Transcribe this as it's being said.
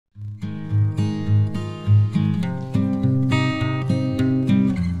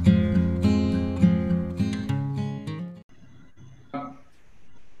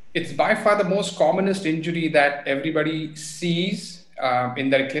It's by far the most commonest injury that everybody sees in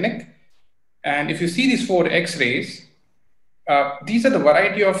their clinic. And if you see these 4 X-rays, these are the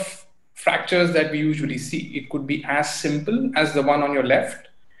variety of fractures that we usually see. It could be as simple as the one on your left.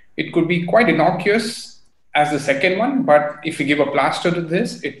 It could be quite innocuous as the second one, but if you give a plaster to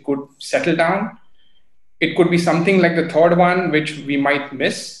this, it could settle down. It could be something like the third one, which we might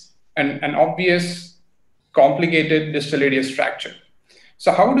miss, an obvious complicated distal radius fracture.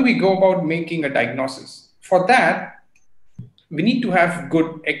 So how do we go about making a diagnosis? For that, we need to have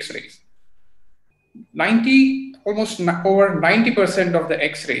good X-rays. Almost over 90% of the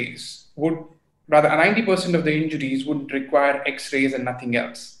X-rays would, rather 90% of the injuries would require X-rays and nothing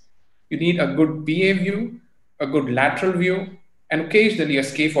else. You need a good PA view, a good lateral view, and occasionally a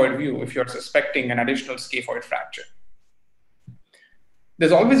scaphoid view if you're suspecting an additional scaphoid fracture.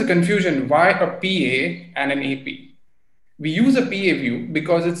 There's always a confusion why a PA and an AP. We use a PA view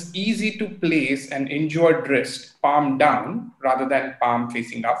because it's easy to place an injured wrist palm down rather than palm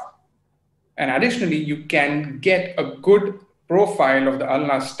facing up. And additionally, you can get a good profile of the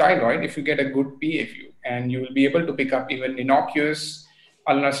ulnar styloid if you get a good PA view, and you will be able to pick up even innocuous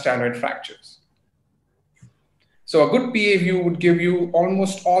ulnar styloid fractures. So a good PA view would give you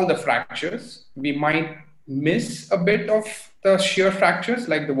almost all the fractures. We might miss a bit of the shear fractures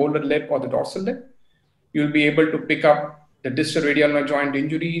like the volar lip or the dorsal lip. You'll be able to pick up the distal radial joint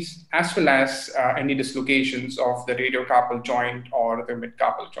injuries, as well as any dislocations of the radiocarpal joint or the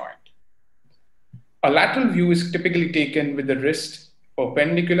midcarpal joint. A lateral view is typically taken with the wrist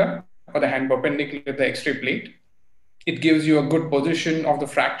perpendicular or the hand perpendicular to the X-ray plate. It gives you a good position of the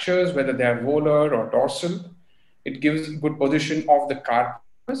fractures, whether they are volar or dorsal. It gives a good position of the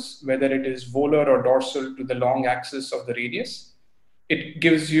carpus, whether it is volar or dorsal to the long axis of the radius. It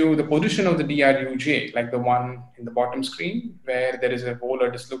gives you the position of the DRUJ, like the one in the bottom screen, where there is a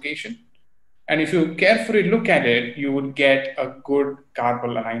volar dislocation. And if you carefully look at it, you would get a good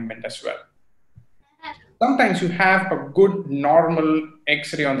carpal alignment as well. Sometimes you have a good normal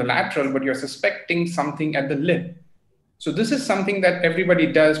X-ray on the lateral, but you're suspecting something at the lip. So this is something that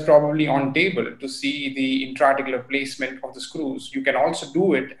everybody does probably on table to see the intra-articular placement of the screws. You can also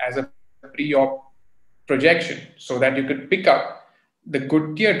do it as a pre-op projection so that you could pick up the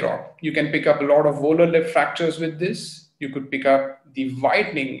good teardrop. You can pick up a lot of volar lip fractures with this. You could pick up the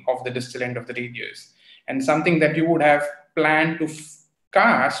widening of the distal end of the radius. And something that you would have planned to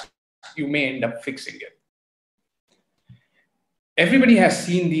cast, you may end up fixing it. Everybody has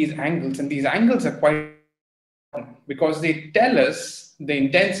seen these angles, and these angles are quite important because they tell us the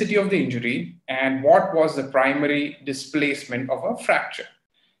intensity of the injury and what was the primary displacement of a fracture.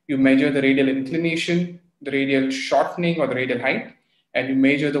 You measure the radial inclination, the radial shortening or the radial height, and you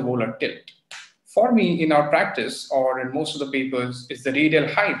measure the volar tilt. For me, in our practice or in most of the papers, it's the radial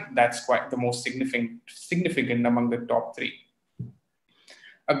height that's quite the most significant among the top 3.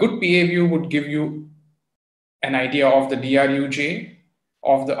 A good PA view would give you an idea of the DRUJ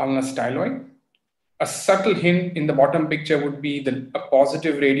of the ulnar styloid. A subtle hint in the bottom picture would be a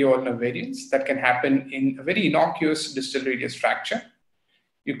positive radio-ulnar variance that can happen in a very innocuous distal radius fracture.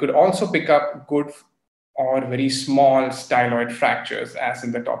 You could also pick up good or very small styloid fractures as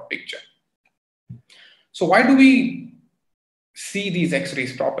in the top picture. So why do we see these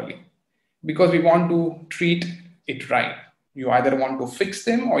X-rays properly? Because we want to treat it right. You either want to fix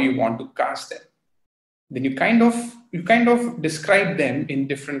them or you want to cast them. Then you kind of describe them in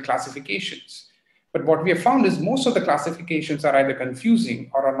different classifications. But what we have found is most of the classifications are either confusing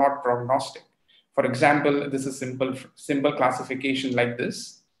or are not prognostic. For example, this is simple classification like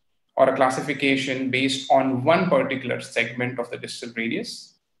this, or a classification based on one particular segment of the distal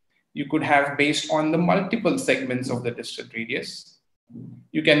radius. You could have based on the multiple segments of the distal radius.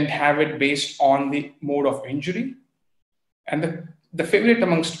 You can have it based on the mode of injury. And the favorite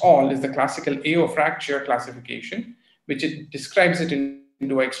amongst all is the classical AO fracture classification, which it describes it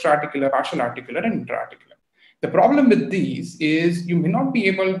into extra-articular, partial articular, and intra-articular. The problem with these is you may not be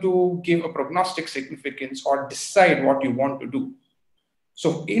able to give a prognostic significance or decide what you want to do.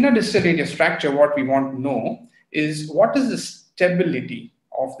 So in a distal radius fracture, what we want to know is what is the stability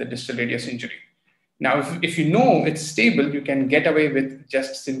of the distal radius injury. Now, if you know it's stable, you can get away with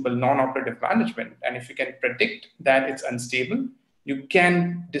just simple non-operative management. And if you can predict that it's unstable, you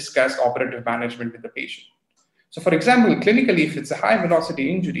can discuss operative management with the patient. So for example, clinically, if it's a high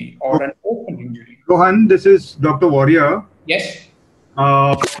velocity injury or an open injury. Rohan, this is Dr. Warrior. Yes.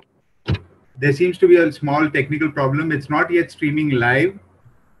 There seems to be a small technical problem. It's not yet streaming live.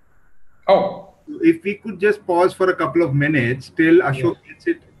 Oh. If we could just pause for a couple of minutes till Ashok gets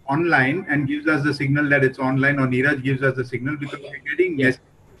it online and gives us the signal that it's online, or Neeraj gives us the signal, because we're getting messages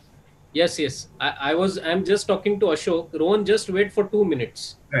Yes. I'm just talking to Ashok. Rohan, just wait for 2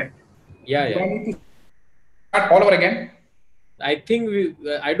 minutes. Right. Yeah. Start all over again. I think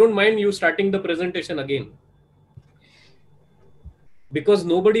I don't mind you starting the presentation again. Because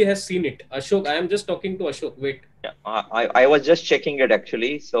nobody has seen it. Ashok, I am just talking to Ashok. Wait. Yeah, I was just checking it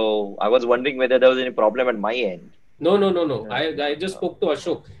actually. So I was wondering whether there was any problem at my end. No. I just spoke to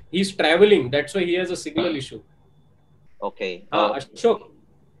Ashok. He's traveling. That's why he has a signal issue. Okay. Ashok.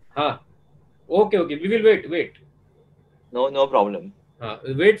 Okay. We will wait. No problem.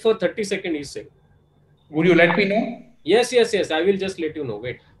 Wait for 30 seconds, he said. Would you let me know? Yes. I will just let you know.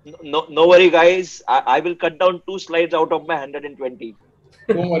 Wait. No worry, guys. I will cut down 2 slides out of my 120.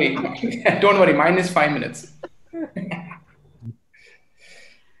 Don't worry. Don't worry. Mine is 5 minutes.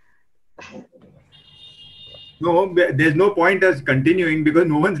 No, there's no point us continuing because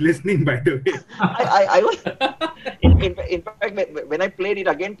no one's listening, by the way. I was, in fact, when I played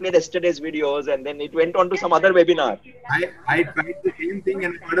yesterday's videos, and then it went on to some other webinar. I tried the same thing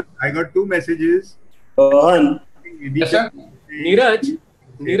and I got 2 messages. Rohan. Yes, sir. Neeraj?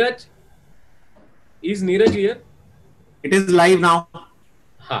 Is Neeraj here? It is live now.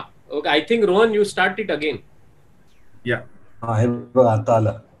 Okay, I think Rohan, you start it again. Yeah. Live आता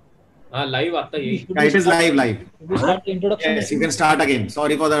है. It is live. You start the introduction. Yes, you can start again.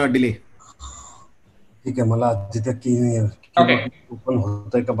 Sorry for the delay. Okay.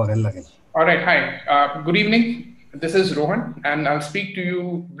 All right. Hi. Good evening. This is Rohan, and I'll speak to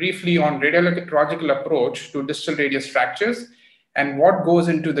you briefly on radiological approach to distal radius fractures and what goes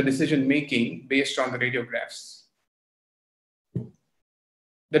into the decision making based on the radiographs.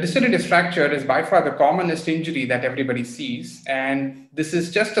 The distal radius fracture is by far the commonest injury that everybody sees, and this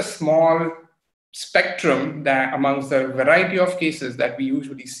is just a small spectrum that amongst the variety of cases that we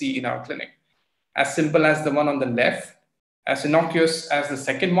usually see in our clinic. As simple as the one on the left, as innocuous as the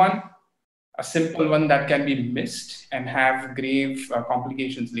second one, a simple one that can be missed and have grave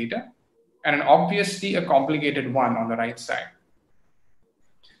complications later, and obviously a complicated one on the right side.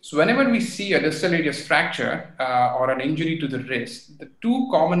 So whenever we see a distal radius fracture or an injury to the wrist, the 2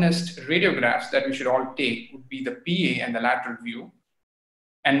 commonest radiographs that we should all take would be the PA and the lateral view.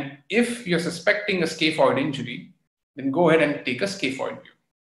 And if you're suspecting a scaphoid injury, then go ahead and take a scaphoid view.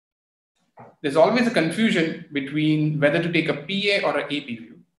 There's always a confusion between whether to take a PA or an AP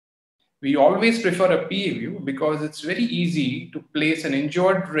view. We always prefer a PA view because it's very easy to place an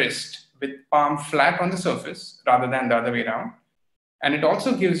injured wrist with palm flat on the surface rather than the other way around. And it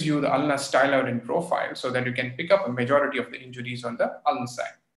also gives you the ulnar styloid in profile so that you can pick up a majority of the injuries on the ulnar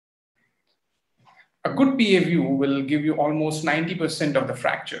side. A good PA view will give you almost 90% of the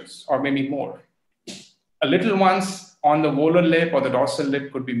fractures, or maybe more. A little ones on the volar lip or the dorsal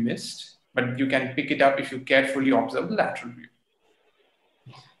lip could be missed, but you can pick it up if you carefully observe the lateral view.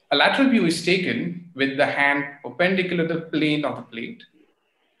 A lateral view is taken with the hand perpendicular to the plane of the plate.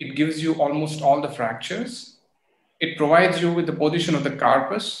 It gives you almost all the fractures. It provides you with the position of the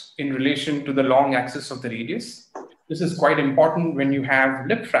carpus in relation to the long axis of the radius. This is quite important when you have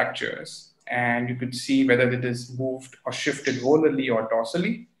lip fractures, and you could see whether it is moved or shifted volarly or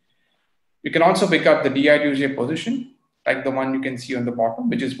dorsally. You can also pick up the DRUJ position, like the one you can see on the bottom,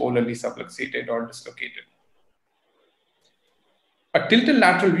 which is volarly subluxated or dislocated. A tilted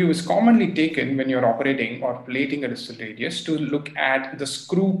lateral view is commonly taken when you're operating or plating a distal radius to look at the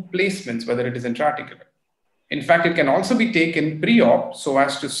screw placements, whether it is intraarticular. In fact, it can also be taken pre-op so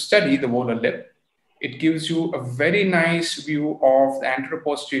as to study the volar lip. It gives you a very nice view of the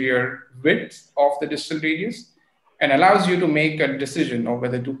anteroposterior width of the distal radius and allows you to make a decision of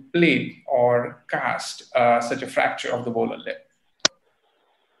whether to plate or cast such a fracture of the volar lip.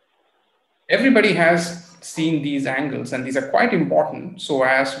 Everybody has seen these angles, and these are quite important so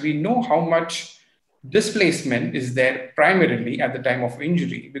as we know how much displacement is there primarily at the time of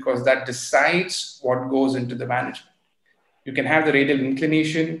injury, because that decides what goes into the management. You can have the radial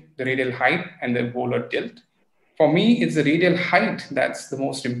inclination, the radial height, and the volar tilt. For me, it's the radial height that's the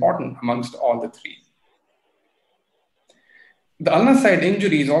most important amongst all the 3. The ulnar side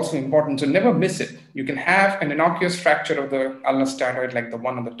injury is also important, so never miss it. You can have an innocuous fracture of the ulnar styloid like the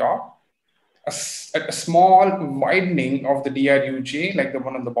one on the top, a small widening of the DRUJ like the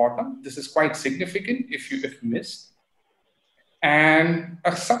one on the bottom. This is quite significant if missed. And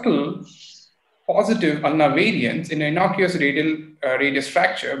a subtle positive ulnar variance in an innocuous radius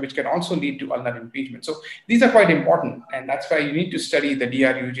fracture, which can also lead to ulnar impingement. So these are quite important, and that's why you need to study the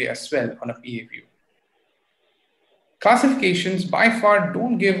DRUJ as well on a PA view. Classifications by far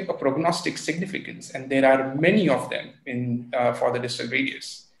don't give a prognostic significance, and there are many of them for the distal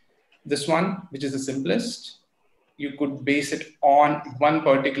radius. This one, which is the simplest, you could base it on one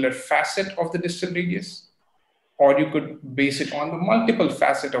particular facet of the distal radius, or you could base it on the multiple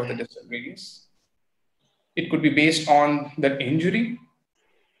facet of the distal radius. It could be based on the injury.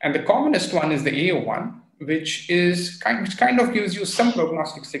 And the commonest one is the AO1, which kind of gives you some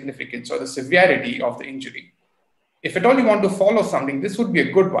prognostic significance or the severity of the injury. If at all you want to follow something, this would be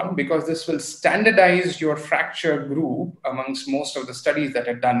a good one because this will standardize your fracture group amongst most of the studies that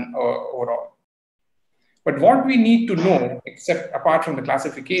are done overall. But what we need to know, except apart from the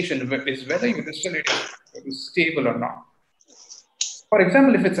classification, is whether your distal radius is stable or not. For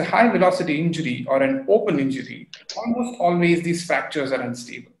example, if it's a high velocity injury or an open injury, almost always these fractures are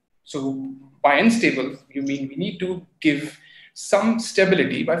unstable. So by unstable, you mean we need to give some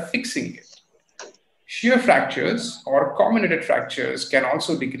stability by fixing it. Shear fractures or comminuted fractures can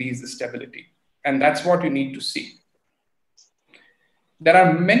also decrease the stability. And that's what you need to see. There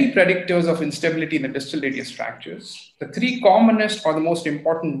are many predictors of instability in the distal radius fractures. The three commonest or the most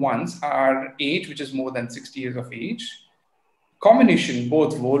important ones are age, which is more than 60 years of age, comminution,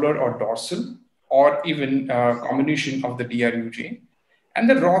 both volar or dorsal, or even comminution of the DRUJ, and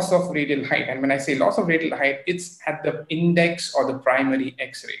the loss of radial height. And when I say loss of radial height, it's at the index or the primary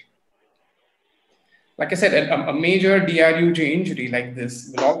X-ray. Like I said, a major DRUJ injury like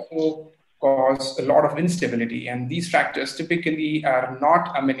this will also cause a lot of instability, and these fractures typically are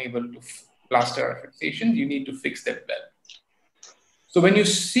not amenable to plaster or fixation. You need to fix them well. So when you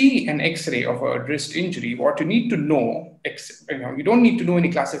see an X-ray of a wrist injury, what you need to know, you don't need to know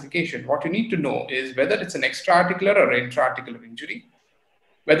any classification. What you need to know is whether it's an extra-articular or intra-articular injury,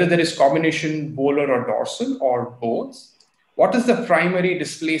 whether there is combination volar or dorsal or both. What is the primary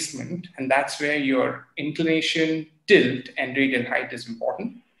displacement? And that's where your inclination, tilt, and radial height is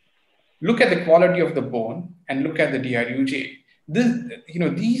important. Look at the quality of the bone and look at the DRUJ.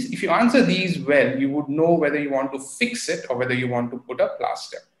 If you answer these well, you would know whether you want to fix it or whether you want to put a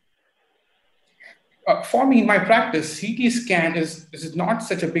plaster. For me, in my practice, CT scan is not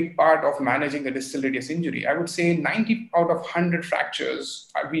such a big part of managing a distal radius injury. I would say 90 out of 100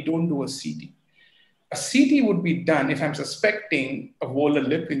 fractures, we don't do a CT. A CT would be done if I'm suspecting a volar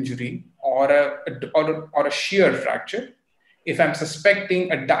lip injury or a shear fracture. If I'm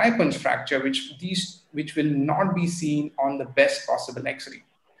suspecting a diapunch fracture, which will not be seen on the best possible X-ray.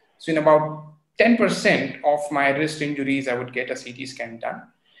 So in about 10% of my wrist injuries, I would get a CT scan done.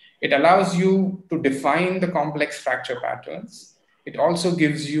 It allows you to define the complex fracture patterns. It also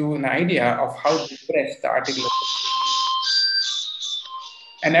gives you an idea of how depressed the articular is.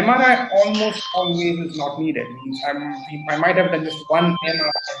 An MRI almost always is not needed. I might have done just one MRI in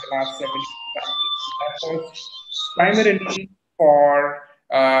the last 7 years. That was primarily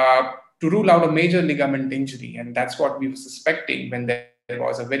to rule out a major ligament injury, and that's what we were suspecting when there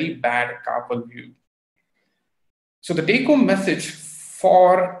was a very bad carpal view. So the take-home message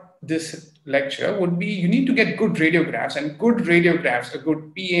for this lecture would be you need to get good radiographs, and good radiographs, a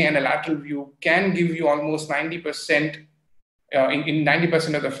good PA and a lateral view can give you almost 90%, in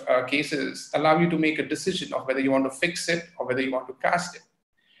 90% of the cases, allow you to make a decision of whether you want to fix it or whether you want to cast it.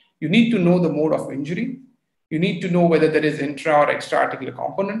 You need to know the mode of injury. You need to know whether there is intra or extra-articular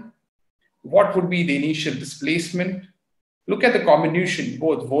component. What would be the initial displacement? Look at the comminution,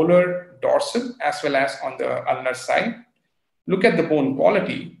 both volar, dorsal, as well as on the ulnar side. Look at the bone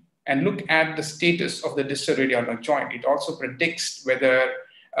quality and look at the status of the distal radial joint. It also predicts whether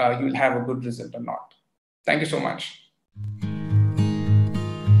you'll have a good result or not. Thank you so much.